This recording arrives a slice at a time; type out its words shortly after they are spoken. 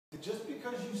Just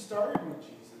because you started with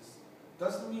Jesus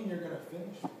doesn't mean you're going to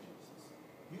finish with Jesus.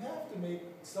 You have to make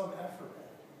some effort at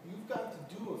it. You've got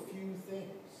to do a few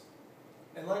things.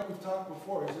 And like we've talked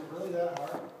before, is it really that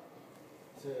hard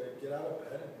to get out of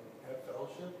bed and have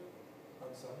fellowship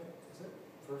on Sunday? Is it?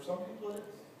 For some people it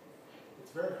is.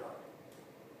 It's very hard.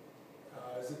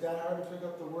 Is it that hard to pick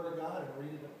up the Word of God and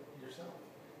read it yourself?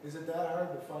 Is it that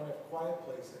hard to find a quiet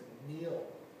place and kneel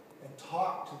and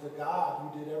talk to the God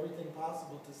who did everything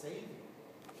possible to save you?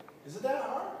 Is it that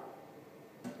hard?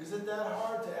 Is it that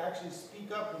hard to actually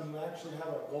speak up when you actually have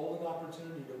a golden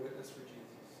opportunity to witness for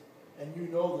Jesus? And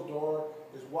you know the door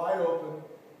is wide open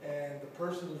and the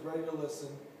person is ready to listen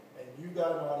and you've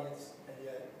got an audience, and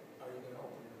yet are you going to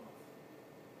open your mouth?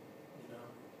 You know?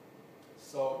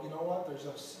 So, you know what? There's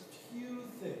a few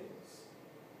things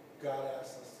God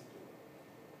asks us to do.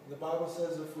 The Bible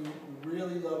says if we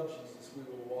really love Jesus, we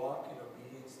will walk in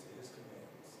obedience to His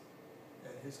commands.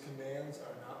 And His commands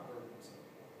are not burdensome.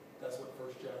 That's what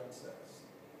 1 John says.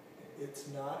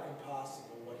 It's not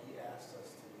impossible what He asks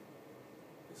us to do.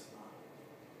 It's not.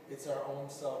 It's our own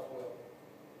self-will.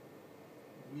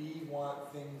 We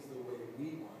want things the way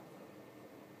we want them,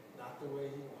 not the way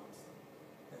He wants them.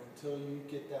 And until you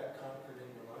get that conquered in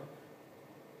your life,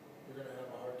 you're going to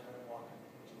have a hard time walking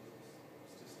with Jesus.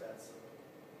 It's just that simple.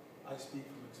 I speak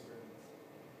from experience.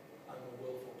 I'm a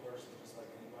willful person just like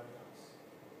anybody else.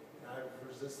 And I've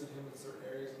resisted Him in certain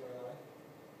areas of my life.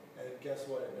 And guess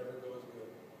what? It never goes good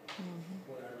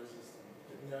when I resist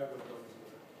Him. It never goes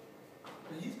good.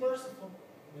 But He's merciful,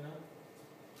 you know.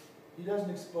 He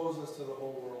doesn't expose us to the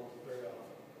whole world very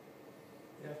often.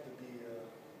 You have to be a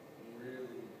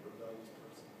really rebellious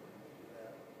person for Him to do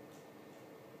that.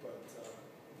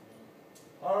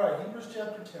 But, all right, Hebrews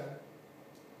chapter 10.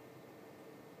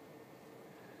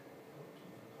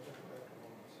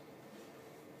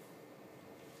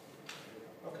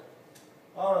 Okay.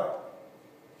 All right.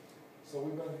 So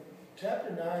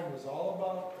chapter 9 was all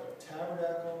about the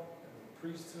tabernacle and the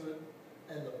priesthood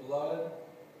and the blood.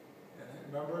 And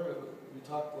remember, we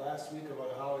talked last week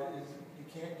about how it is, you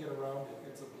can't get around it.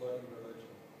 It's a bloody religion.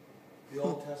 The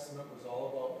Old Testament was all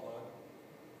about blood.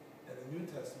 And the New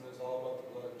Testament is all about the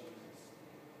blood of Jesus.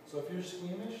 So if you're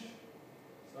squeamish,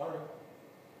 sorry.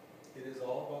 It is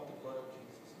all about the blood of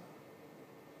Jesus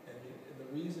now. And the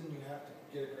reason you have to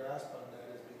get a grasp on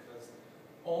that is because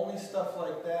only stuff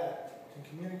like that can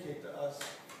communicate to us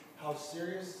how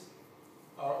serious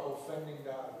our offending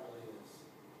God really is.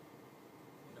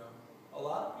 You know, a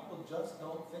lot of people just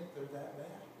don't think they're that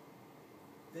bad.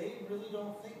 They really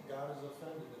don't think God is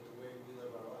offended at the way we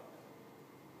live our life.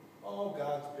 Oh,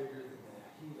 God's bigger than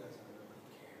that. He doesn't really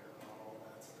care about all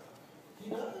that stuff.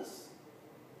 He does.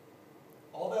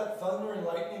 All that thunder and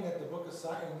lightning at the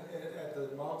at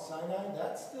the Mount Sinai,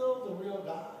 that's still the real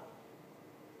God.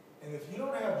 And if you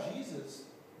don't have Jesus,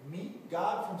 meet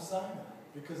God from Sinai,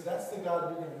 because that's the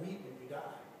God you're going to meet when you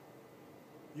die.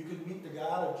 You could meet the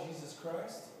God of Jesus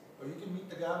Christ, or you can meet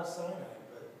the God of Sinai,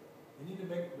 but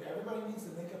everybody needs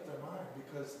to make up their mind,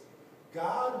 because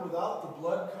God without the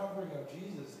blood covering of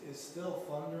Jesus is still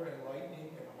thunder and lightning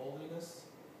and holiness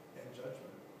and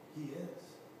judgment. He is.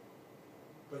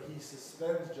 But He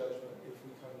suspends judgment if we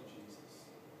come to Jesus.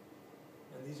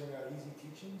 And these are not easy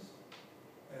teachings.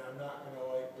 And I'm not going to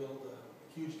build a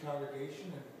huge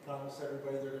congregation and promise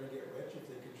everybody they're going to get rich if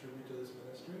they contribute to this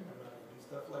ministry. I'm not going to do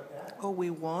stuff like that. Oh, we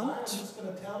won't? I'm just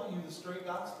going to tell you the straight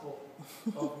gospel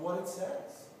of what it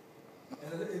says.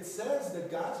 And it says that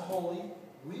God's holy,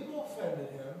 we've offended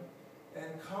Him,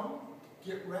 and come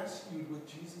get rescued with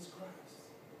Jesus Christ.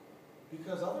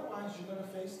 Because otherwise you're going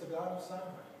to face the God of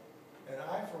Sinai. And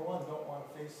I, for one, don't want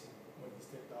to face Him when He's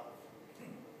ticked off.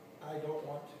 I don't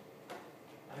want to.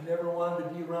 I never wanted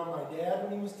to be around my dad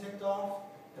when he was ticked off,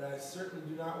 and I certainly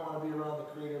do not want to be around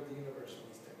the Creator of the universe when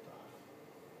He's ticked off.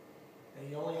 And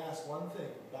He only asks one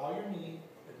thing: bow your knee,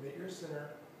 admit you're a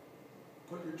sinner,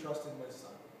 put your trust in my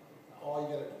Son. All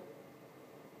you got to do.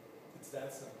 It's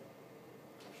that simple.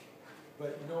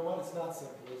 But you know what? It's not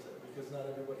simple, is it? Because not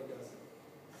everybody does it.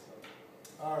 So,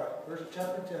 all right,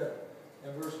 chapter 10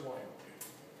 and verse 1.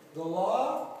 The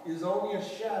law is only a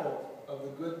shadow of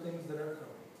the good things that are coming,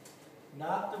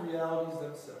 not the realities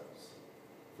themselves.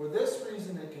 For this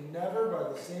reason, it can never,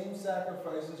 by the same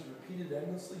sacrifices repeated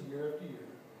endlessly year after year,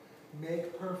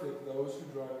 make perfect those who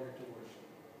draw near to worship.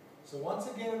 So once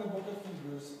again in the book of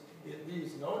Hebrews, it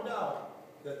leaves no doubt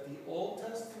that the Old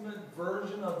Testament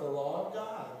version of the law of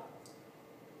God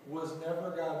was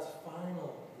never God's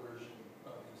final version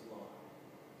of His law.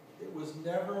 It was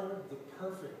never the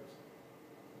perfect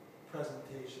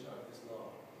presentation of His law.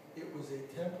 It was a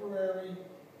temporary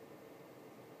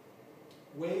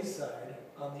wayside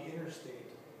on the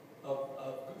interstate of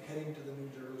heading to the New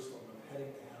Jerusalem, of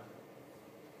heading to heaven.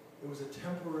 It was a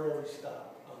temporary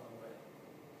stop on the way.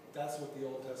 That's what the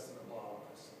Old Testament law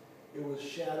was. It was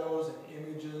shadows and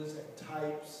images and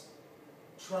types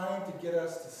trying to get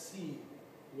us to see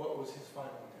what was his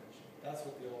final intention. That's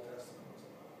what the Old Testament was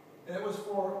about. And it was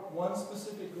for one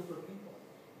specific group of people,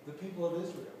 the people of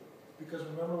Israel. Because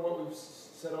remember what we've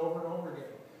said over and over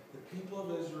again, the people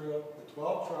of Israel, the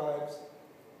 12 tribes,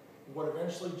 what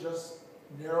eventually just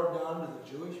narrowed down to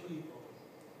the Jewish people,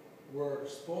 were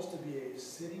supposed to be a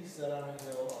city set on a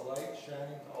hill, a light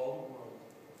shining to all the world,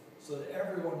 so that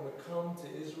everyone would come to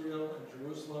Israel and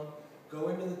Jerusalem, go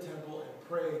into the temple, and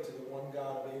pray to the one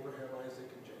God of Abraham, Isaac,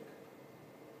 and Jacob.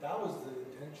 That was the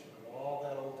intention of all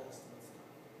that Old Testament stuff.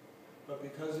 But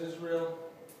because Israel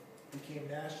became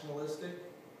nationalistic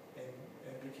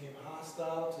and became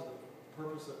hostile to the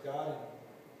purpose of God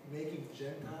in making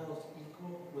Gentiles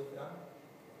equal with them,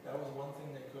 that was one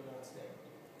thing they could not stand.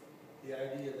 The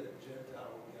idea that a Gentile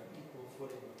would be on equal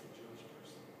footing with the Jewish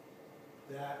person.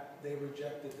 That they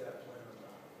rejected that plan of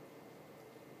God.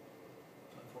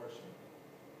 Unfortunately.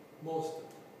 Most of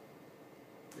them.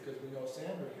 Because we know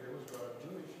Sandra here was brought up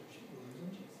Jewish and she believes in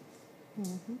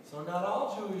Jesus. Mm-hmm. So not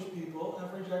all Jewish people have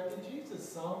rejected Jesus.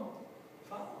 Some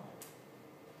follow him.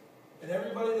 And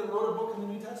everybody that wrote a book in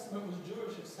the New Testament was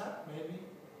Jewish, except maybe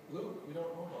Luke. We don't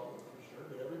know about Luke for sure,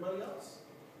 but everybody else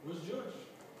was Jewish.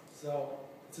 So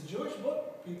it's a Jewish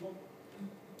book, people.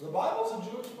 The Bible's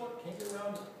a Jewish book. Can't get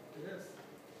around it. It is.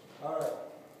 All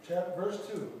right. Verse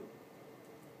 2.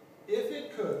 If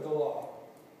it could, the law,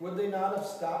 would they not have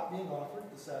stopped being offered,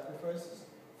 the sacrifices?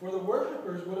 For the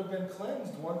worshippers would have been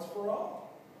cleansed once for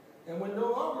all, and would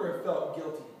no longer have felt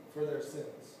guilty for their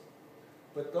sins.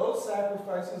 But those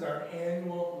sacrifices are an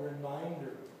annual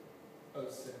reminder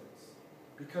of sins,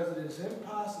 because it is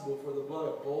impossible for the blood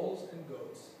of bulls and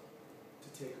goats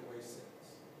to take away sins.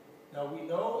 Now we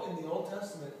know in the Old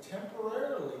Testament,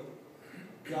 temporarily,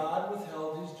 God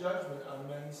withheld his judgment on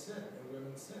men's sin and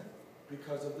women's sin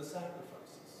because of the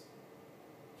sacrifices.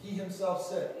 He himself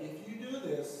said, if you do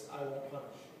this, I won't punish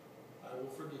you. I will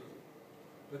forgive you.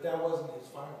 But that wasn't his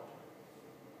final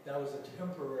plan. That was a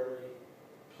temporary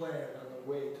plan on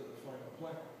the way to the final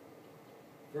plan.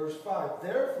 Verse 5,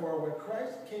 therefore, when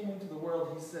Christ came into the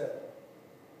world, he said,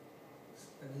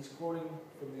 and he's quoting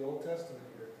from the Old Testament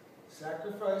here,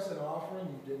 sacrifice and offering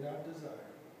you did not desire,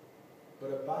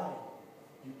 but a body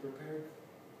you prepared.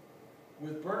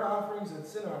 With burnt offerings and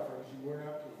sin offerings you were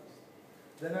not pleased.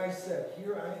 Then I said,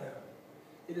 here I am.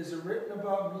 It is written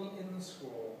about me in the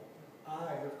scroll, I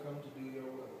have come to do your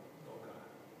will, O God.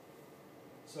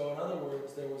 So in other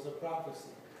words, there was a prophecy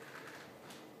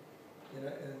in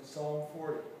Psalm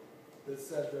 40 that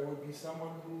said there would be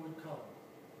someone who would come,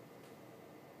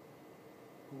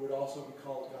 who would also be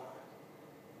called God,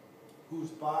 who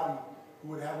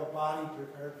would have a body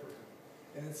prepared for him.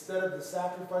 And instead of the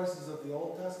sacrifices of the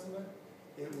Old Testament,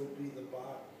 it would be the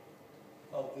body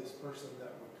of this person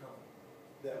that would come,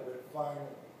 that would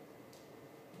finally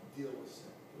deal with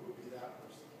sin. It would be that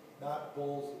person. Not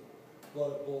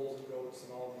blood of bulls and goats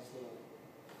and all these little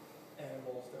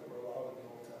animals that were allowed in the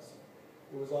Old Testament.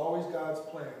 It was always God's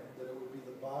plan that it would be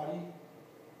the body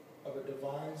of a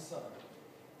divine Son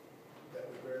that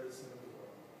would bear the sin of the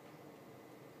world.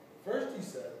 First he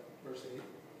said, verse 8,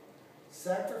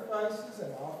 sacrifices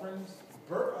and offerings,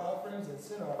 burnt offerings and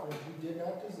sin offerings you did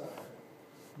not desire,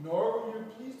 nor were you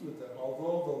pleased with them,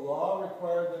 although the law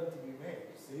required them to be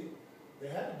made. See, they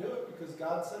had to do it because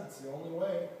God said it's the only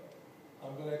way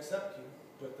I'm going to accept you,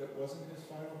 but that wasn't his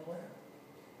final plan.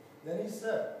 Then he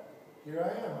said, here I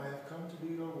am, I have come to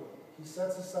do your will. He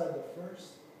sets aside the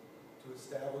first to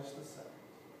establish the second.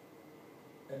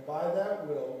 And by that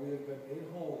will we have been made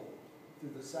holy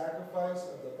through the sacrifice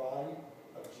of the body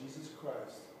of Jesus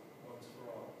Christ once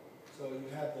for all. So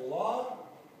you had the law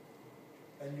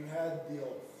and you had the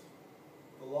oath.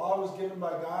 The law was given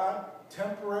by God.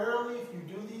 Temporarily, if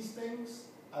you do these things,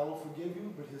 I will forgive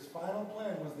you. But his final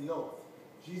plan was the oath.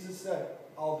 Jesus said,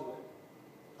 I'll do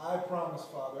it. I promise,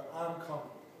 Father, I'm coming.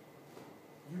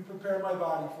 You prepare my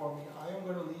body for me. I am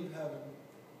going to leave heaven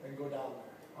and go down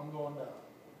there. I'm going down.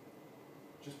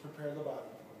 Just prepare the body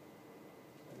for me.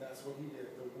 And that's what he did.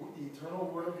 The eternal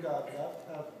Word of God left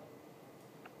heaven.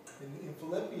 In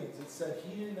Philippians, it said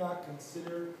he did not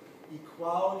consider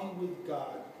equality with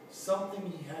God something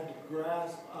he had to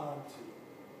grasp onto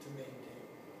to maintain.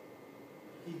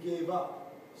 He gave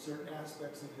up certain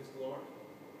aspects of his glory,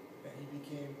 and he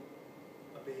became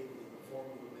a baby in the form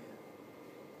of a man.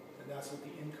 And that's what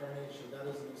the incarnation,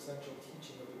 that is an essential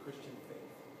teaching of the Christian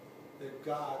faith, that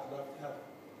God left heaven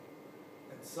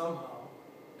and somehow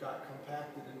got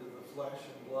compacted into the flesh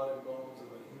and blood and bones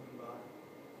of a human body.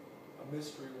 A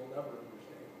mystery we'll never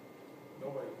understand.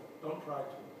 Nobody, don't try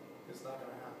to. It's not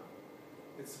going to happen.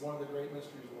 It's one of the great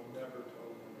mysteries we'll never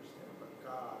totally understand. But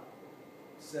God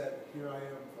said, here I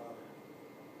am, Father.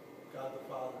 God the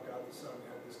Father, God the Son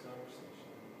had this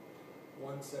conversation.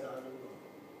 One said, I will go.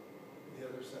 The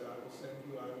other said, I will send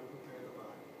you, I will prepare the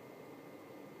body.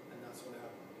 And that's what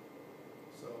happened.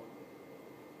 So,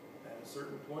 at a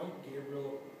certain point,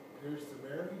 Gabriel appears to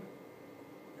Mary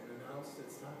and announced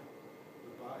it's time.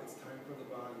 It's time for the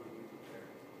body to be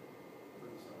prepared for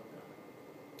the Son of God.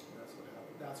 And that's what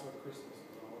happened. That's what Christmas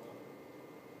is all about.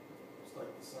 It's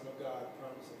like the Son of God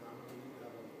promising, I'm going to leave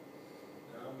heaven,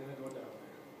 and I'm going to go down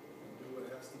there and do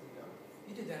what has to be done.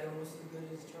 You did that almost as good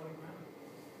as Charlie Brown.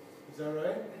 Is that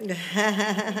right?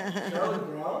 Charlie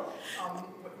Brown?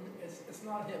 It's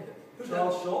not him.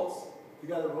 Charles Schultz? The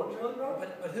guy that wrote Charlie Brown?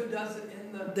 But who does it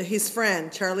in the... His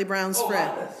friend, Charlie Brown's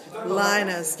friend. Linus.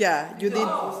 Linus, yeah. You did.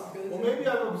 Oh, well, maybe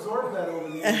I've absorbed that over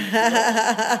the years. Maybe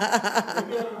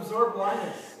I've absorbed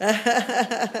Linus. I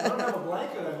don't have a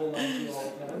blanket I hold on to all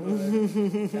the time.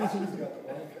 But Ashley's got the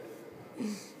blanket.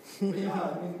 But yeah,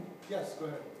 I mean, yes, go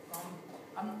ahead.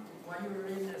 While you were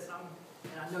reading this,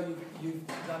 and I know you've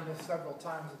done this several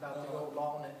times about the old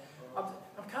law, and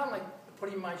I'm kind of like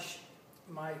putting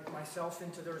myself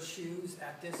into their shoes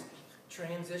at this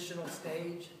transitional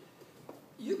stage.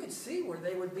 You could see where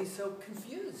they would be so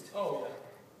confused. Oh,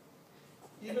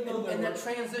 yeah. Even though in that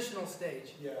transitional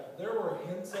stage. Yeah, there were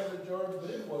hints of it, George,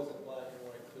 but it wasn't black and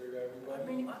white clear to everybody. I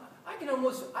mean,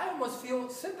 I almost feel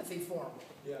sympathy for them.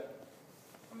 Yeah.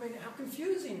 I mean, how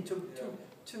confusing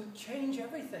to change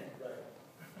everything. Right.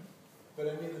 But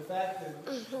I mean, the fact that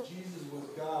Jesus was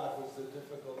God was the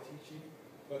difficult teaching,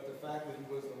 but the fact that he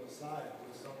was the Messiah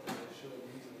was something that should have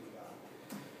easily God.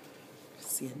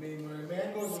 I mean, when a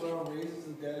man goes around, raises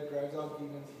the dead, drives out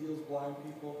demons, heals blind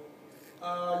people,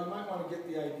 you might want to get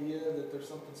the idea that there's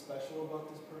something special about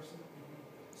this person.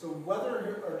 So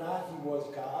whether or not he was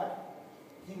God,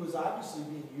 he was obviously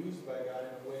being used by God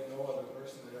in a way no other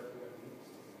person had ever been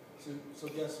used. So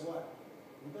guess what?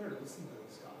 We better listen to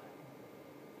this guy.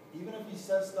 Even if he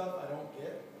says stuff I don't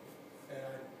get, and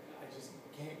I just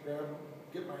can't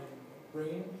get my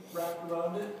brain wrapped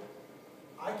around it,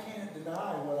 I can't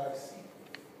deny what I see.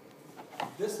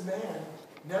 This man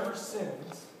never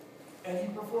sins, and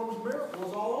he performs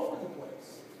miracles all over the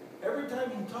place. Every time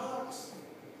he talks,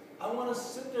 I want to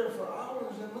sit there for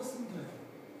hours and listen to him.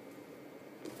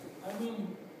 I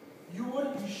mean, you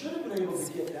should have been able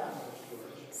to get that much,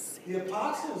 George. The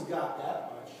apostles got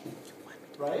that much,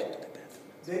 right?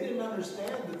 They didn't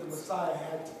understand that the Messiah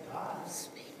had to die.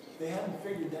 They hadn't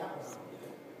figured that one out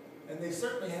yet. And they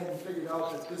certainly hadn't figured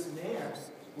out that this man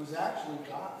was actually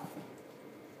God.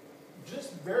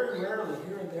 Just very rarely,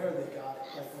 here and there, they got it.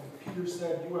 Like when Peter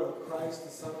said, you are the Christ,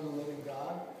 the Son of the living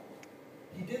God.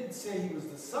 He didn't say he was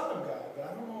the Son of God, but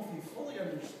I don't know if he fully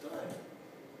understood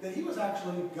that he was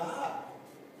actually God.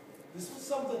 This was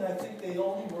something I think they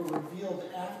only were revealed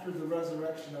after the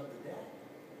resurrection of the dead.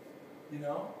 You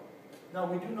know? Now,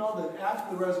 we do know that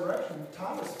after the resurrection,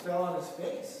 Thomas fell on his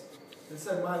face and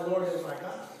said, my Lord and my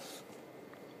God.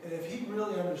 And if he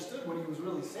really understood what he was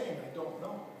really saying, I don't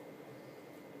know.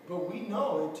 But we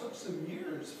know it took some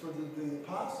years for the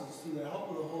apostles, through the help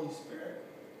of the Holy Spirit,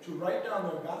 to write down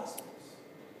their Gospels.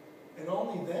 And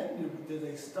only then did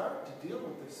they start to deal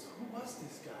with this. Who was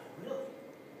this guy, really?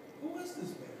 Who was this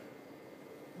man?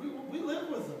 We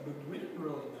lived with him, but we didn't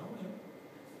really know him.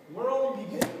 We're only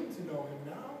beginning to know him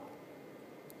now.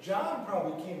 John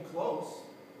probably came close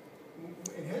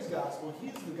in his gospel.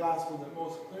 He's the gospel that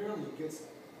most clearly gets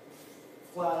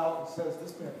flat out and says,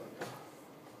 this man was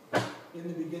God. In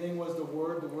the beginning was the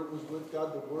Word was with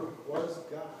God, the Word was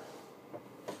God.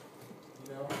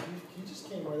 You know, he just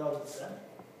came right out of the Senate.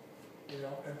 You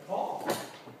know, and Paul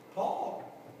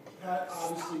had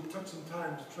obviously took some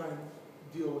time to try and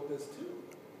deal with this too.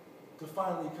 To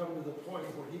finally come to the point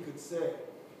where he could say,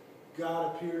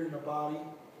 God appeared in a body,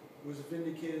 was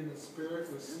vindicated in the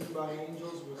Spirit, was seen by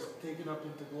angels, was taken up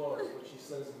into glory, which he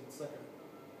says in 2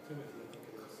 Timothy, I think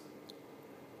it is.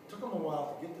 It took him a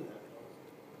while to get to that point.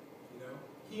 You know,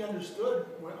 he understood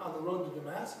on the road to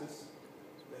Damascus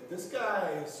that this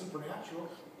guy is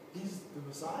supernatural. He's the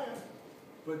Messiah,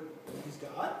 but he's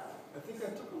God. I think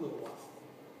that took a little while.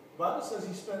 The Bible says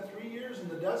he spent 3 years in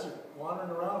the desert, wandering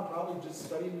around, probably just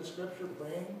studying the Scripture,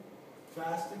 praying,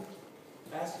 fasting,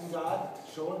 asking God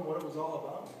to show him what it was all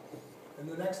about. And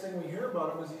the next thing we hear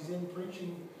about him is he's in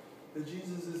preaching that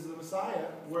Jesus is the Messiah,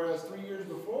 whereas 3 years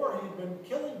before he'd been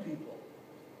killing people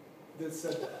that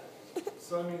said that.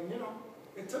 So, I mean, you know,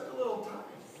 it took a little time.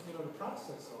 to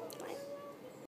process all this.